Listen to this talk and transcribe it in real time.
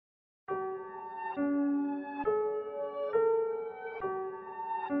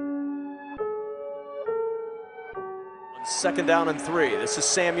2nd down and 3. This is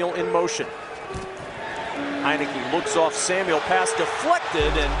Samuel in motion. Heinicke looks off Samuel, pass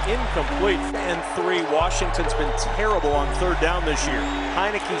deflected and incomplete. And 3, Washington's been terrible on 3rd down this year.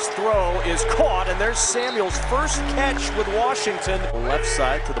 Heinicke's throw is caught, and there's Samuel's first catch with Washington. Left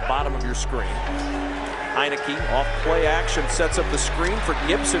side to the bottom of your screen. Heinicke off play action sets up the screen for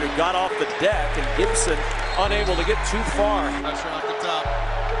Gibson, who got off the deck, and Gibson unable to get too far. Pressure off the top.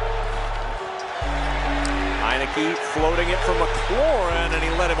 Heinicke floating it from McLaurin, and he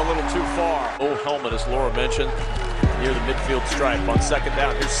let him a little too far. Oh, helmet, as Laura mentioned, near the midfield stripe on 2nd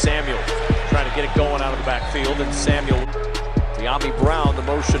down. Here's Samuel trying to get it going out of the backfield, and Samuel, De'Ami Brown, the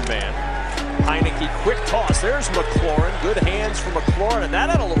motion man. Heinicke, quick toss. There's McLaurin. Good hands for McLaurin, and that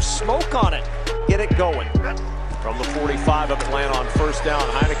had a little smoke on it. Get it going. From the 45 of Atlanta on 1st down,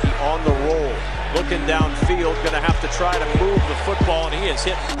 Heinicke on the roll. Looking downfield, going to have to try to move the football, and he is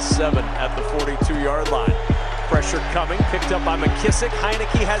hit 7 at the 42-yard line. Pressure coming, picked up by McKissick.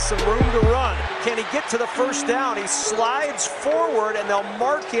 Heinicke has some room to run. Can he get to the 1st down? He slides forward, and they'll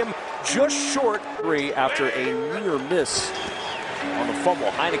mark him just short. 3 after a near miss on the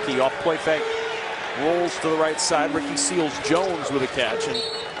fumble. Heinicke off play fake, rolls to the right side. Ricky Seals-Jones with a catch and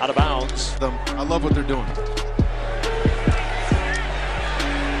out of bounds. I love what they're doing.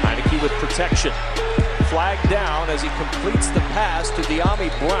 Heinicke with protection. Flag down as he completes the pass to De'Ami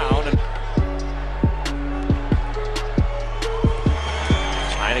Brown.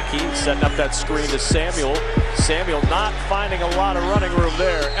 Heinicke setting up that screen to Samuel. Samuel not finding a lot of running room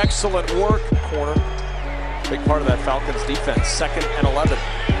there. Excellent work. Corner. Big part of that Falcons defense. 2nd and 11.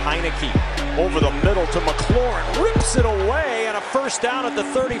 Heinicke over the middle to McLaurin. Rips it away, and a 1st down at the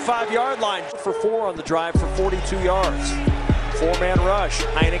 35-yard line. For 4 on the drive for 42 yards. 4-man rush.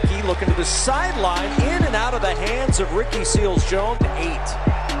 Heinicke looking to the sideline, in and out of the hands of Ricky Seals-Jones. 8.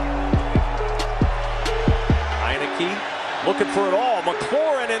 Heinicke looking for it all.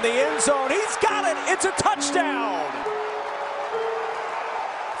 McLaurin in the end zone. He's got it. It's a touchdown.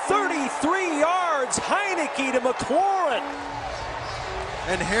 33 yards. Heinicke to McLaurin.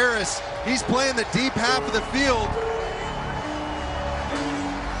 And Harris, he's playing the deep half of the field.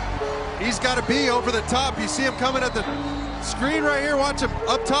 He's got to be over the top. You see him coming at the screen right here. Watch him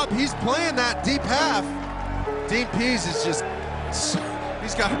up top. He's playing that deep half. Dean Pease is just,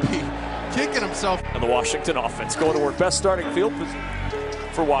 he's got to be kicking himself. And the Washington offense going to work. Best starting field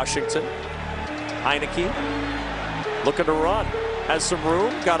for Washington. Heinicke looking to run. Has some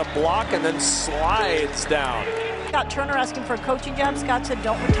room, got a block, and then slides down. Scott Turner asking for a coaching job. Scott said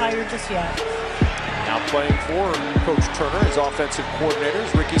don't retire just yet. Now playing for Coach Turner, his offensive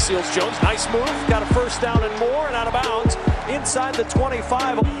coordinators, Ricky Seals-Jones. Nice move, got a 1st down and more, and out of bounds inside the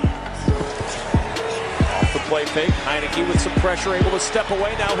 25. Off the play fake, Heinicke with some pressure, able to step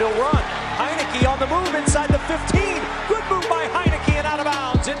away. Now he'll run. Heinicke on the move inside the 15. Good move by Heinicke, and out of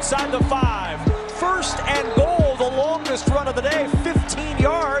bounds inside the 5. 1st and goal, the longest run of the day, 15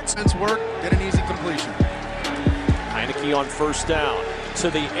 yards. Nice work, get an easy completion. Heinicke on 1st down. To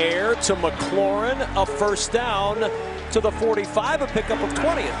the air, to McLaurin, a 1st down to the 45, a pickup of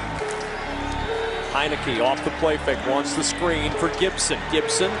 20th. Heinicke off the play fake, wants the screen for Gibson.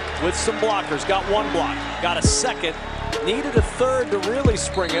 Gibson with some blockers, got 1 block, got a 2nd, needed a 3rd to really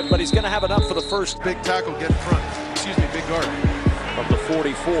spring it, but he's going to have enough for the 1st. Big tackle, get in front. Excuse me, big guard. From the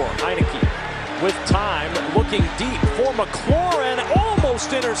 44, Heinicke with time, looking deep for McLaurin,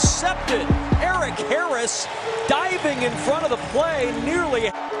 almost intercepted. Eric Harris diving in front of the play, nearly.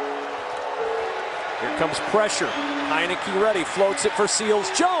 Here comes pressure. Heinicke ready, floats it for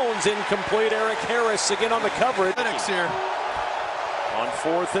Seals-Jones, incomplete. Eric Harris again on the coverage. Here. On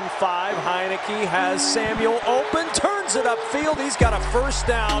 4th and 5, Heinicke has Samuel open, turns it upfield. He's got a 1st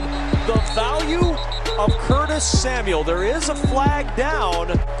down. The value of Curtis Samuel. There is a flag down.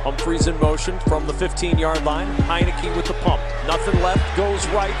 Humphreys in motion from the 15-yard line. Heinicke with the pump. Nothing left, goes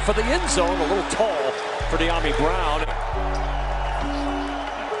right for the end zone. A little tall for De'Ami Brown.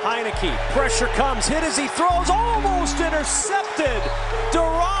 Heinicke, pressure comes, hit as he throws, almost intercepted.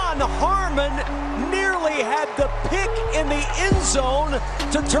 Duron Harmon nearly had the pick in the end zone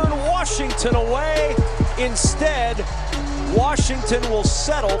to turn Washington away. Instead, Washington will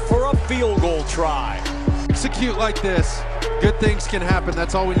settle for a field goal try. Execute like this, good things can happen.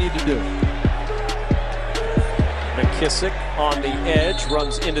 That's all we need to do. McKissick on the edge,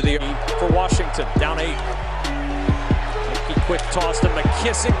 runs into the for Washington, down 8. Quick toss to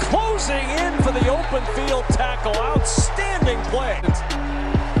McKissick, closing in for the open field tackle. Outstanding play.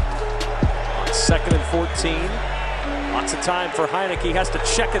 On 2nd and 14, lots of time for Heinicke. Has to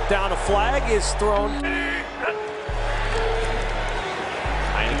check it down. A flag is thrown.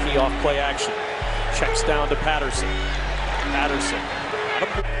 Heinicke off play action. Checks down to Patterson. Patterson.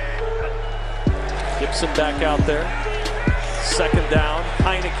 Gibson back out there. Second down.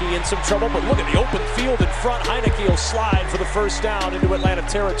 Heinicke in some trouble, but look at the open field in front. Heinicke will slide for the first down into Atlanta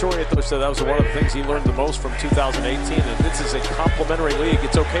territory. So that was one of the things he learned the most from 2018. And this is a complimentary league.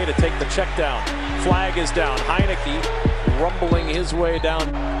 It's okay to take the check down. Flag is down. Heinicke rumbling his way down.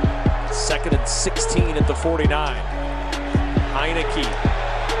 2nd and 16 at the 49. Heinicke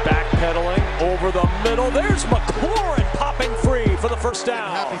backpedaling over the middle. There's McLaurin popping free for the first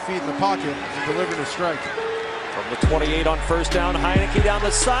down. Happy feet in the pocket and delivering a strike. From the 28 on first down, Heinicke down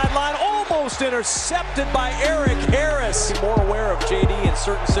the sideline, almost intercepted by Eric Harris. More aware of JD in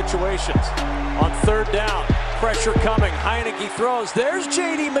certain situations. On third down, pressure coming. Heinicke throws. There's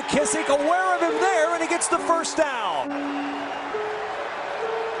JD McKissick, aware of him there, and he gets the first down.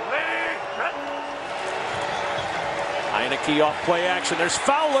 Heinicke off play action. There's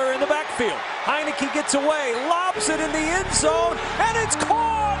Fowler in the backfield. Heinicke gets away, lobs it in the end zone, and it's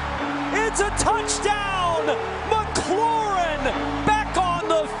caught! It's a touchdown! McLaurin back on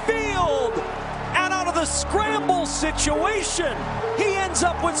the field! And out of the scramble situation, he ends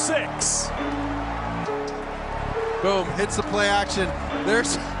up with 6. Boom, hits the play action.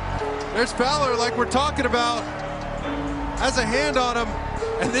 There's Fowler, like we're talking about, has a hand on him,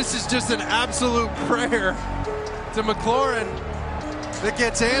 and this is just an absolute prayer to McLaurin that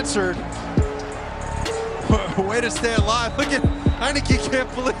gets answered. Way to stay alive. Look at Heinicke, can't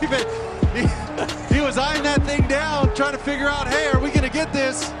believe it. He was eyeing that thing down, trying to figure out, hey, are we going to get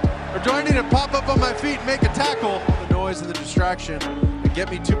this? Or do I need to pop up on my feet and make a tackle? The noise and the distraction and get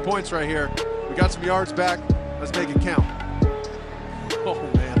me 2 points right here. We got some yards back. Let's make it count. Oh,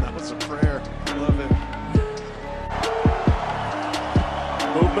 man, that was a prayer. I love it.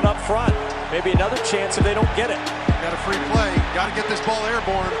 Movement up front. Maybe another chance if they don't get it. Got a free play. Got to get this ball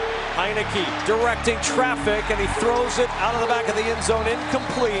airborne. Heinicke directing traffic, and he throws it out of the back of the end zone,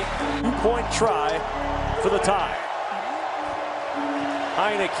 incomplete. 2-point try for the tie.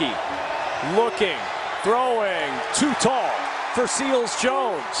 Heinicke looking, throwing, too tall for Seals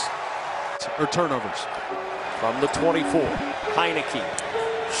Jones. Or turnovers. From the 24, Heinicke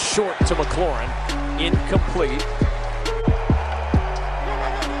short to McLaurin, incomplete.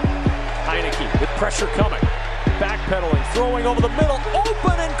 Heinicke with pressure coming. Backpedaling, throwing over the middle,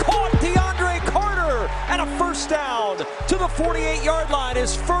 open and caught DeAndre Carter, and a first down to the 48-yard line,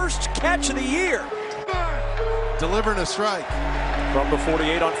 his first catch of the year. Delivering a strike. From the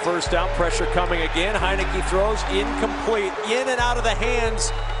 48 on first down, pressure coming again. Heinicke throws, incomplete, in and out of the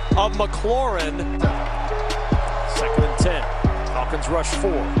hands of McLaurin. 2nd and 10, Falcons rush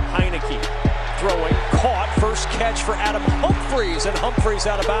 4, Heinicke throwing, caught, first catch for Adam Humphries, and Humphries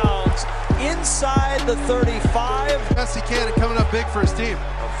out of bounds inside the 35. Best he can and coming up big for his team.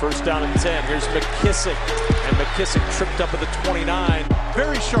 First down and 10. Here's McKissick, and McKissick tripped up at the 29.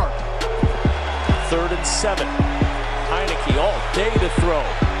 Very sharp. 3rd and 7. Heinicke all day to throw.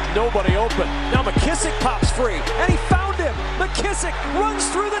 Nobody open. Now McKissick pops free, and he found him. McKissick runs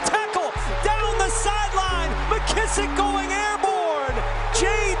through the tackle, down the sideline. McKissick going airborne.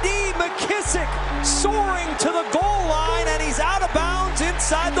 J.D. McKissick soaring to the goal line, and he's out of bounds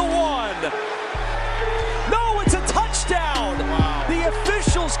inside the 1. No, it's a touchdown. Wow. The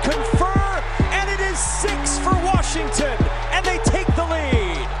officials confer, and it is 6 for Washington, and they take the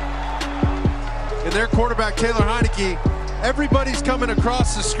lead. And their quarterback, Taylor Heinicke, everybody's coming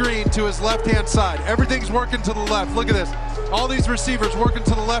across the screen to his left-hand side. Everything's working to the left. Look at this. All these receivers working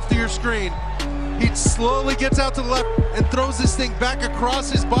to the left of your screen. He slowly gets out to the left and throws this thing back across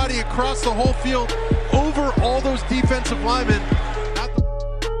his body, across the whole field, over all those defensive linemen.